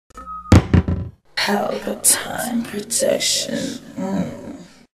Pelpa time protection.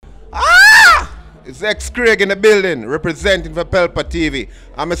 It's Xkhraig in the building, representing for Pelpa TV.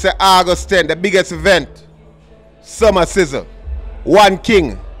 I'm going to say August 10, the biggest event. Summa Sizzle. One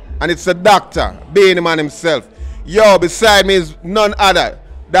king. And it's the doctor, BEENIE man himself. Yo, beside me is none other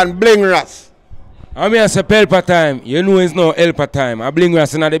than Bling Rass. I'm here to say Pelpa time. You know it's no Pelpa time. I Bling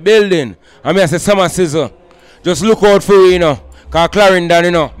Rass in the building. I'm here to say Summa Sizzle. Just look out for you, know. Because Clarendon,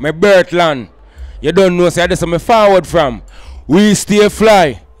 you know, my birth land. You don't know, so that's where I forward from. We stay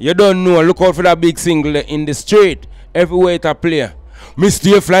fly. You don't know, look out for that big single in the street. Everywhere it a play. Me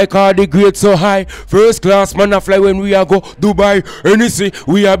stay fly car the grade so high. First class man a fly when we a go Dubai. NEC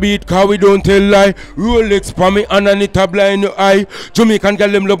we a beat car we don't tell lie. Rolex for me underneath a blind eye. Jamaican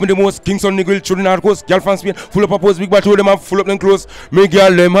girl them love me the most. Kingston nigga children are coast. Girl from Spain full up a pose big battle them and full up them clothes. Me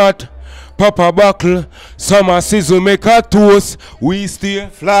girl them hot. Papa buckle. Summa Sizzle make a toast. We stay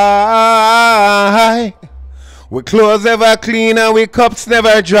Fly. We clothes ever clean and we cups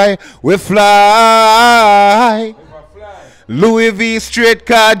never dry. We fly. Louis V straight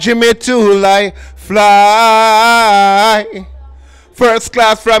car, Jimmy too lie. Fly. First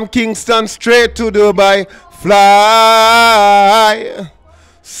class from Kingston straight to Dubai. Fly.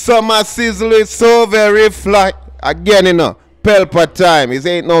 Summa Sizzle is so very fly. Again, you know, Pelpa time. It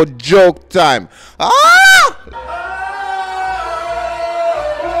ain't no joke time.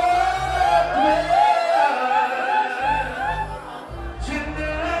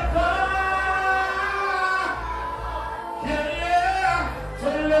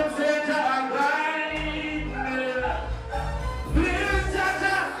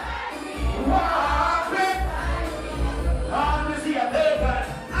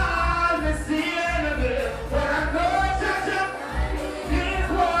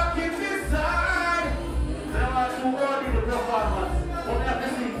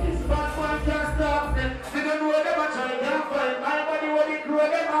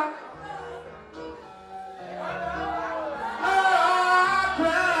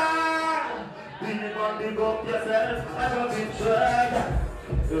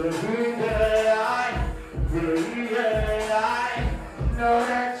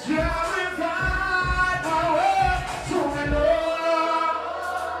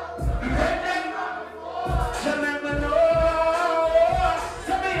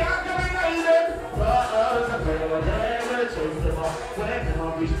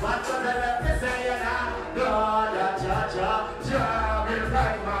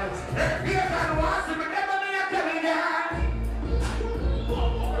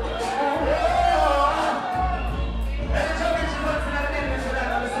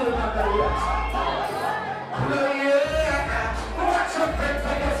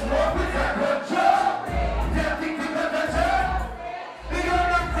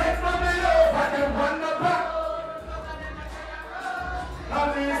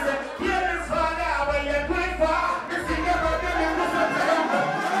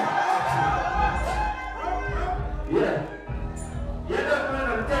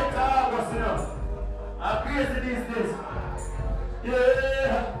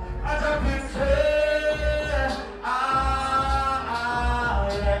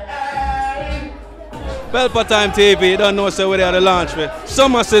 Pelpa Time TV, you don't know so where they are the launch for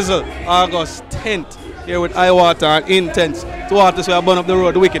Summa Sizzle, August 10th, here with Iwater and Intense. Two artists we are burn up the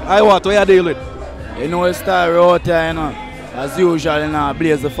road, wicked. Iwater, what you deal with? You know, it's style out here, you know. As usual, you know,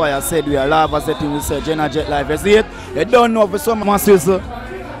 blaze the fire, said we are lava setting, we say Jenna Jet Life. You see it? You don't know for Summa Sizzle.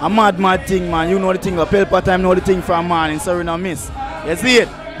 A mad thing, man. You know the thing, Pelpa Time know the thing from morning, so we don't miss. You see it?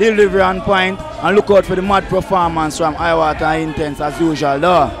 Delivery on point, and look out for the mad performance from Iwater and Intense as usual,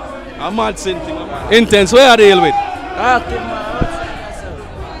 though. A mad thing. Intense, where you deal with? Active, man.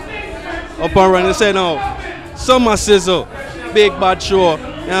 Up and run, you say now, Summa Sizzle, big bad show, you know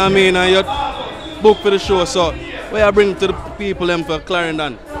what I mean, and you book for the show, so where you bring to the people them for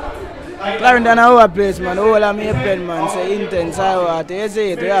Clarendon? Clarendon is our place, man. All of me a pen, man. Say Intense, Iwater. You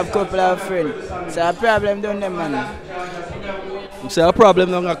see it, we have a couple of friends. So a problem done them, man. Say a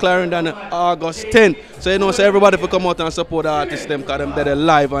problem down at Clarendon August 10th. So you know, so everybody will come out and support the artists them because them they're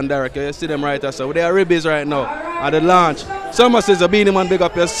live and direct. You see them right there. So they are ribbies right now at the launch. Summa Sizzle, BEENIE man, big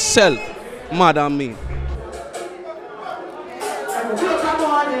up yourself. Mad on me.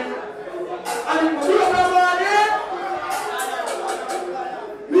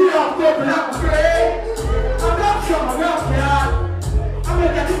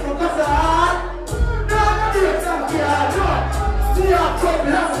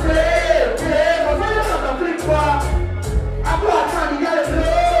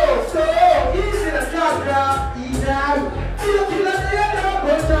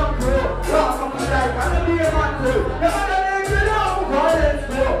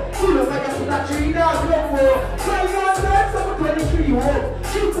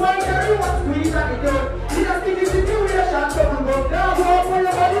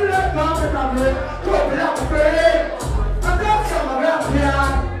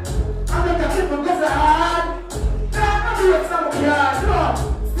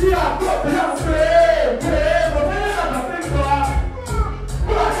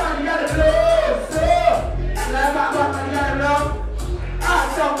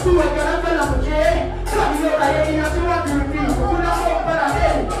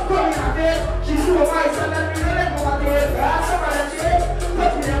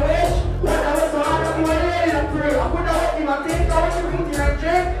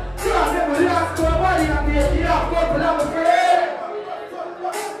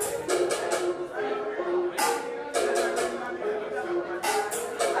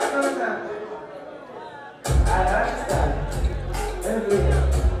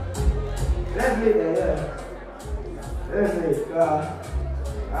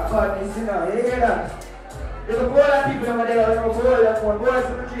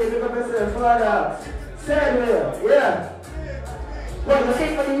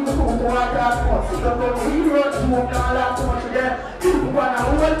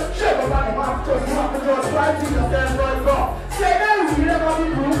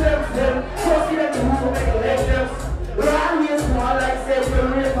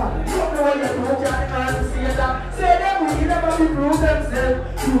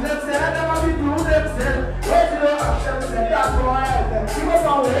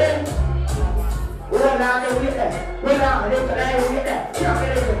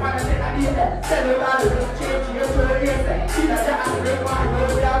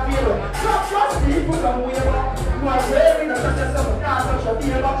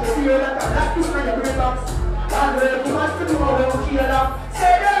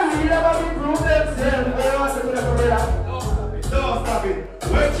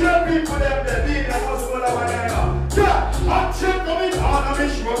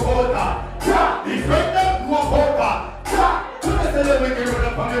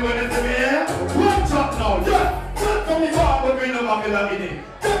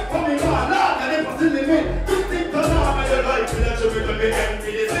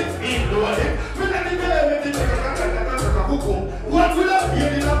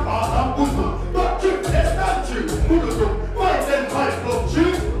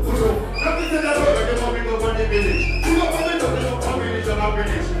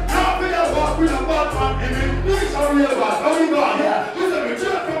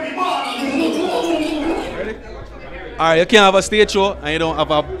 Alright, you can't have a stage show and you don't have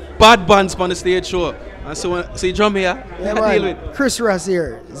a bad bands on the stage show. And so you drum here, yeah, deal with. Chris Rass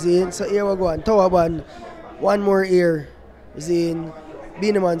here, Zine. So here we go on. Tower band, one more here, Zine.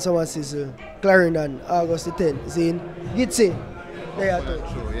 BEENIE Man, Summa, Sizzle, Clarendon, August the 10th, Zine. Gitsi, there you go.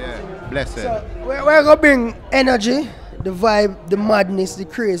 True, yeah. Blessed. So we're going to bring energy, the vibe, the madness, the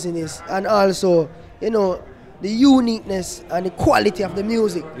craziness, and also, you know, the uniqueness and the quality of the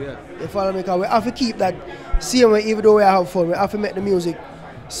music. Yeah. You follow me? Because we have to keep that same way, even though we have fun, we have to make the music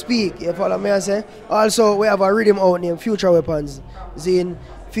speak. You follow me? I say? Also, we have a rhythm out named Future Weapons, Zine,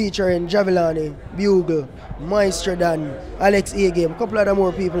 featuring Javelani, Bugle, Maestro Dan, Alex A Game, a couple other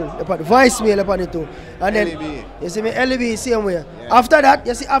more people. Upon the voicemail upon it too. And then, LEB. you see me, LEB, same way. Yeah. After that,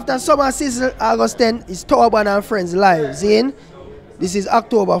 you see, after Summa Sizzle, August 10th, is Tower Band and Friends live, Zine. This is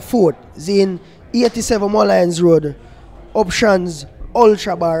October 4th, Zine. 87 Mullines Road, Options,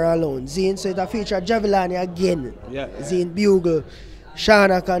 Ultra Bar alone. Zine, so it feature Javelani again. Yeah. Zine, Bugle,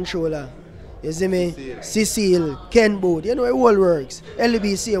 Shana Controller. You see me? Cecile, Ken Booth. You know, it all works.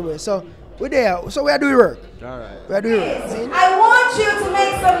 LEB same way. So we're there. So we are doing work. Alright. We are doing work. Zine? I want you to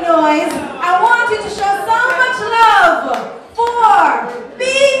make some noise. I want you to show so much love for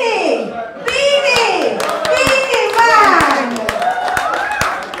BEENIE. BEENIE. BEENIE Man.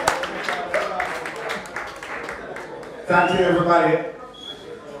 Thank you, everybody.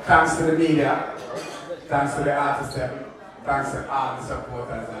 Thanks to the media. Thanks to the artists. Thanks to all the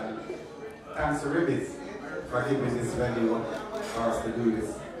supporters. And thanks to vybz for giving me this venue for us to do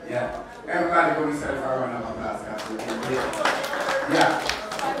this. Yeah. Everybody go yourself a round of applause. Yeah.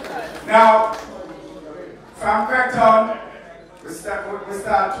 Now, from Craigtown, we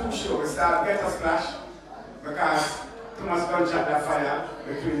start two shows. We start Get a Splash because too much gunshot that fire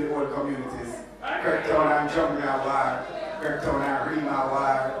between the old communities. Craigtown and Jungle Award, Craigtown and Rima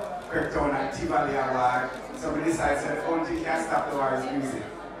Award, Craigtown and Tivoli Award. So we decided that the only thing can't stop the war is music.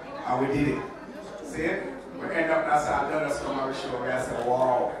 And we did it. See it? We end up as our dollars from our show. We said,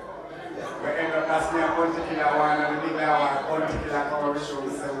 wow. We end up as me a particular one and the big one, particular cover show. We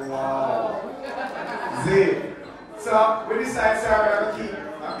said, wow. See? So we decided that we're going to keep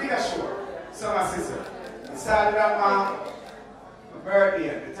a bigger show. Summa Sizzle. We started on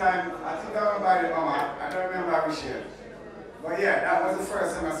birthday. The time, I think I went by the mama. I don't remember how we shared. But yeah, that was the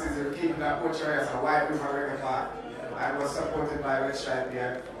first time I see the keeping that butcher as a white river reggae park. I was supported by Red Stripe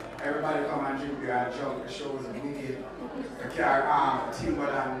there. Everybody come and drink there and jump. The show was wicked. The car,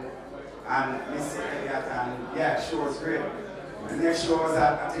 Timberland and Missy Elliott, and yeah, the show was great. The next show was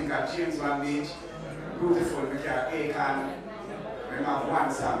at, I think, at James Van Beach. Beautiful, we car Akon. We have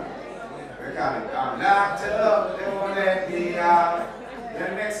one song. We call it Not to Love, They Won't Let Me Out.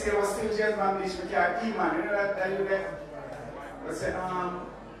 Then next year was still James Van Beach. We car E-Man. You know that you there? We said,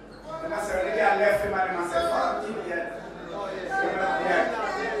 and I said, the guy left him and I said, fuck you, yeah.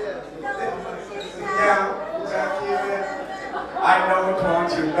 I don't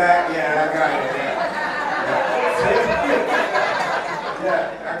want you back. Yeah, I got it. Yeah,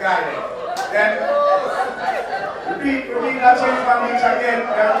 I got it. Then repeat that change my beach again. I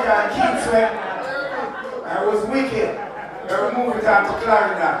keep sweat. I was wicked. I moved it on to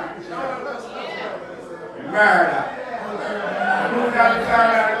Clarendon. Murder. I moved on to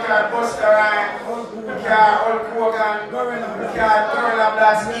Clarendon. The car Buster Rhyme. The car Hulk Hogan. The car Gorilla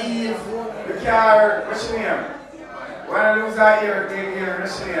Blast Eve. The car, what's your name? When I lose that ear,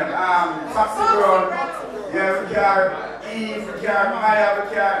 what's your name? Foxy Brown. Yeah, we car Eve, we car Maya, we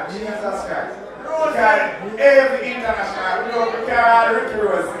car Jesus Christ. We car every international. We car all the Ricky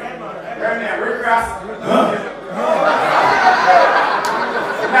Rose. Her name, Rick Rass.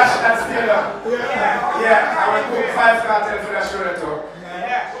 National Steeler. Yeah, I will cook 5 cartels for that show too.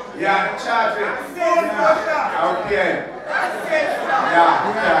 Yeah, I'm charging. I will pay. Yeah,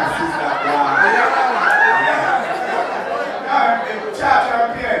 sister. Charge, I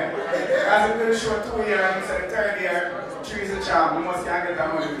will pay. As we do the show 2 years, and the 3rd year, 3 is a charm. We must can't get that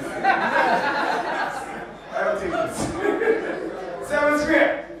money. I don't think this. So it was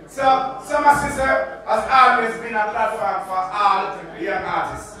great. So Summa Sizzle has always been a platform for all young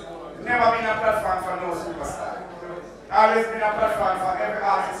artists. Never been a platform for no superstar. Always been a platform for every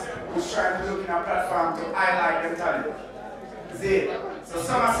artist who's trying to look in a platform to highlight their talent. See? So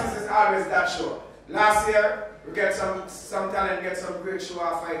Summa Sizzle is always that show. Last year, we get some talent, get some great show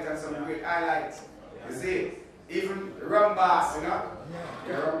off it and some great highlights. You see? Even Rum Bass, you know?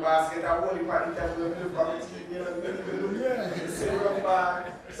 Yeah, Rum Bass get a whole heap of interview, look on the TV, you see Rum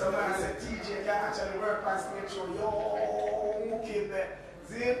Bass. Sometimes I say, TJ can actually work on stage show, yo, keep there.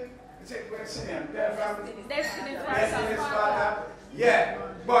 See? Check what's your name? Destiny Sparta. Yeah,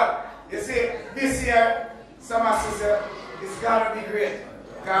 but you see, this year, Summa Sizzle is gonna be great.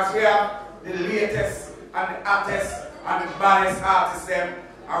 Because we have the latest and the hottest and the baddest artists them,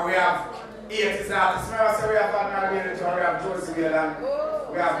 and we have 80s artists. Remember, so we have Admiral Too, we have Josie Whalen,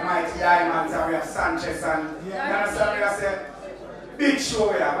 we have Mighty Diamonds, and we have Sanchez, and you understand what I said? Big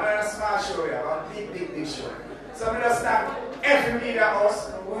show we have, not a small show we have, a big show. So we just thank every media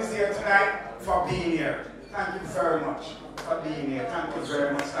house who is here tonight for being here. Thank you very much for being here. Thank you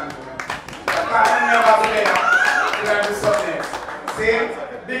very much. Thank you. I can't remember today. We're going to do something else. See?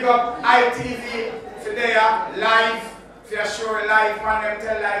 Big up ITV today, live. If you're sure live, one them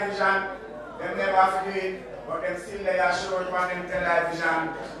tell live vision. Them never have to do it, but them still they are sure one them tell live vision.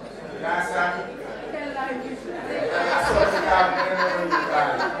 You understand? Tell live vision. That's what you can.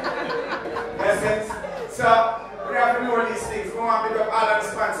 So, we have to know these things. We want to pick up all of the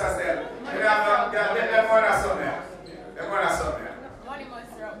sponsors then. We have to let them order something. Them order something. Money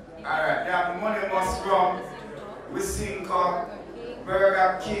must rum. Alright, they have Money Must Rum, Wisinko,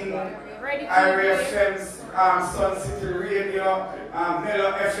 Burger King, Area FM's Sun City Radio,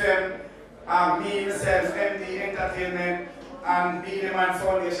 Mellow FM, me myself, MD Entertainment, and BEENIE Man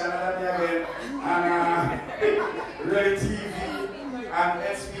Foundation, and Ready TV. And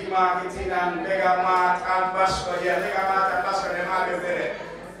SP Marketing and Mega Mart and Bashko, yeah, Mega Mart and Bashko, them always there.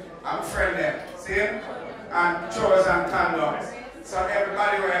 I'm friend them, see? And chores and condoms. So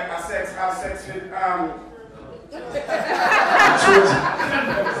everybody will have sex with and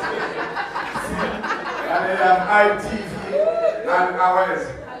then ITV and ours.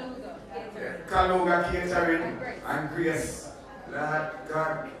 Kaluga Catering and Grace. Lord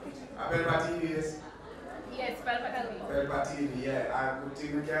God. Pelpa TV is. Yes, Pelpa TV. Pelpa TV, yeah. I would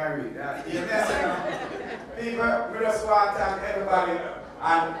think we can read that. People, we just want to thank everybody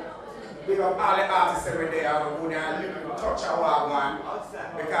and big up all the artists every day. I will go there and little touch our one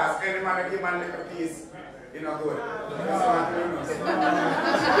because any man give man a little piece, you know, good.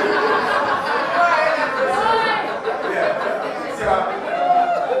 Yeah. So,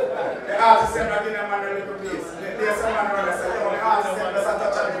 the artists are not giving a man a little piece. There's someone around that says, the artists are just a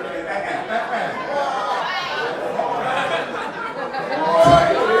touch a little bit. Alright.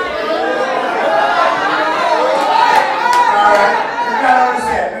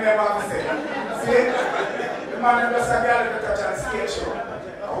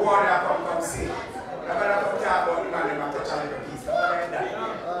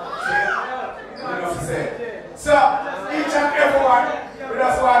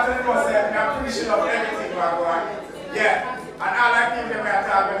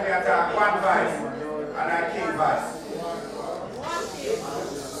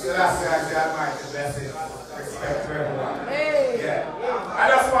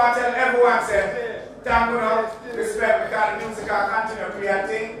 want to tell everyone, say, thank you, respect, because the music will continue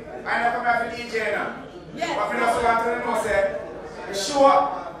creating. I know come here for DJ now. But I just want to know, say, the show,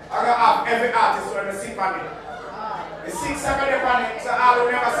 I'm going to have every artist when they sing on it. The 6 7 on it, so I will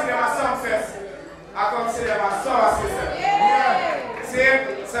never see them at Sumfest. I come see them at Summa Sizzle.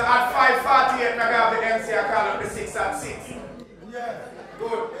 See? So at 5:48, I got the MC, I call up the 6 at 6. Yeah.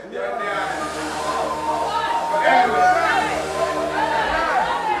 Good. Yeah. But anyway.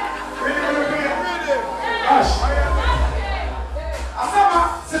 Really. Hush. Summa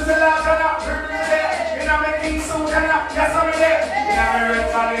Sizzle and I'm making suit and yes, I'm there. I'm a red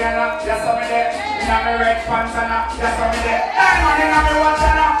body and yes, I'm there. I'm a red pants and yes, I'm there. Diamond in my watch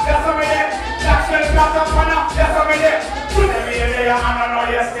and yes, I'm there. Black sweat black up and yes, I'm there. Today me there and I know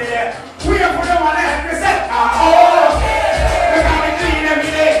yesterday. We are for the one that we said, oh, we got me clean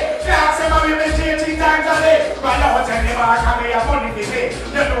every day. Black some of me changing times a day. But now what's any back and me a funny today.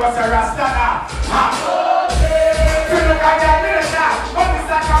 You know what's a Rasta now. You look at that little shot. But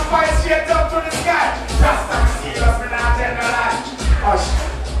it's like I'm flying straight up to the sky. Rasta serious, me not tell no lie. Hush.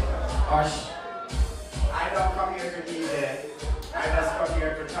 I don't come here to be there. I just come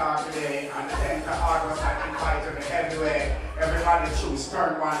here to talk today. And the 10th of August I invite me everywhere. Everybody choose,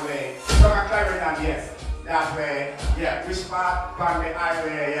 turn one way. Come and Clarendon, yes. That way. Yeah, which part on the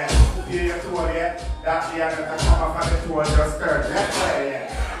highway, yeah. Hear your tour, yeah. That's the other that come up on the tour, just turn. That way,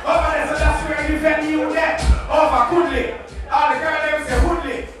 yeah. Over there, so that's where the venue there. Over Woodley. All the girls them say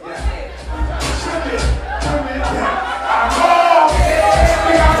Woodley. Yeah. Woodley, yeah.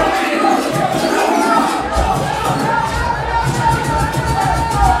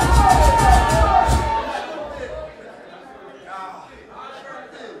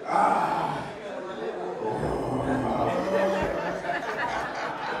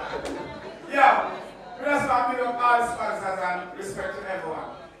 Respect to everyone.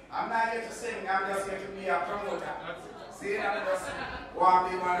 I'm not here to sing, I'm just here to be a promoter. See, I'm just want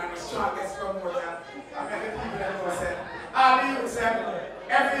to be one of the strongest promoter. I make the people that know say, all the youth say,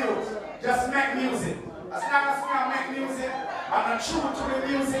 every youth, just make music. As long as we make music, I'm not true to the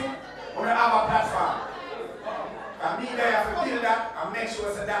music, we're going to have a platform. And be there to build that and make sure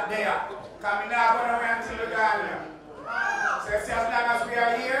that there. Because we're not going to wait until we're gone here. So as long as we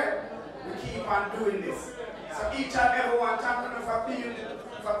are here, we keep on doing this. So each and everyone, thank you for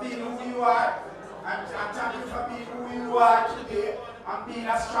being who you are, and thank you for being who you are today, and being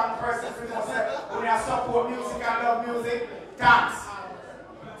a strong person for yourself. When you support music and love music, thanks.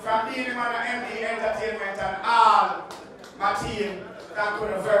 From being man of MD Entertainment and all my team, thank you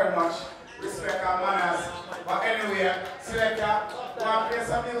very much. Respect our manners. But anyway, selector, go and play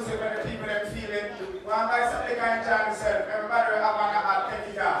some music when the people are feeling. Go and buy something and enjoy yourself. Everybody will have a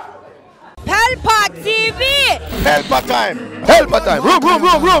take it off. Pelpa TV! Pelpa time! Pelpa time! Room!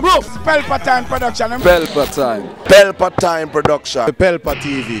 Pelpa time production. Pelpa time. Pelpa time production. Pelpa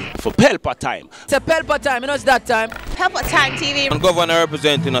TV. For Pelpa time. It's a Pelpa time, you know it's that time. Pelpa Time TV. I'm governor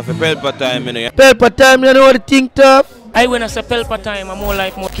representing of a Pelpa time, you know. Pelpa time, you know what the thing tough? I when I say Pelpa time, I'm more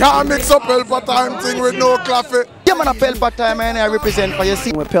like more. Can't mix up Pelpa time thing with no coffee. Yeah, man, a Pelpa time, and I represent for you.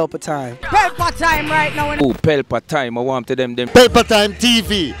 See, with Pelpa time. Pelpa Time right now. Oh, Pelpa time, I want to them. Pelpa time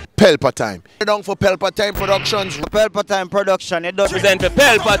TV. Pelpa time. Down for Pelpa time productions. Pelpa time production. It does Present for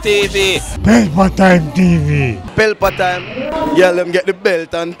Pelpa TV. Pelpa time TV. Pelpa time. Yeah, let me get the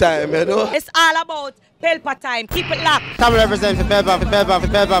belt on time, you know. It's all about Pelpa Time. Keep it locked. Come represent for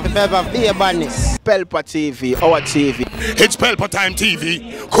Pelpa, be a badness. Pelpa TV, our TV. It's Pelpa time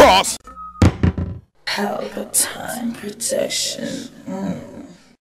TV. Cross. Pelpa time protection.